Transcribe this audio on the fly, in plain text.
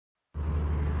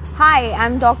Hi,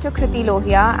 I'm Dr. Kriti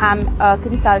Lohia. I'm a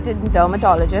consultant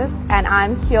dermatologist and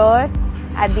I'm here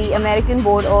at the American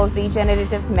Board of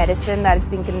Regenerative Medicine that is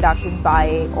being conducted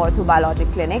by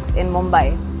Orthobiologic Clinics in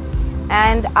Mumbai.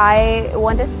 And I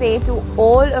want to say to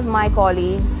all of my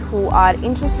colleagues who are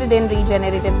interested in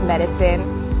regenerative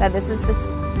medicine that this is just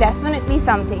definitely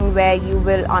something where you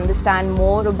will understand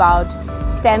more about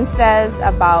stem cells,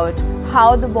 about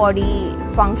how the body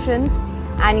functions,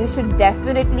 and you should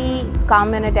definitely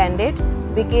come and attend it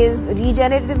because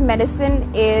regenerative medicine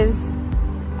is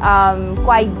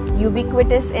quite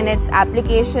ubiquitous in its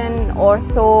application: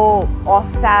 ortho,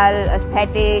 ophthal,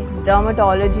 aesthetics,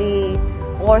 dermatology,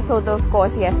 ortho, of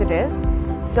course, yes it is.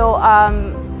 So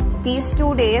these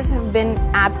 2 days have been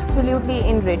absolutely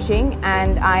enriching,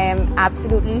 and I am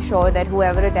absolutely sure that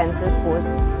whoever attends this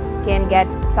course can get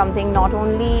something not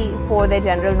only for their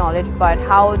general knowledge but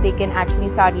how they can actually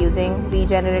start using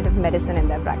regenerative medicine in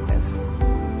their practice.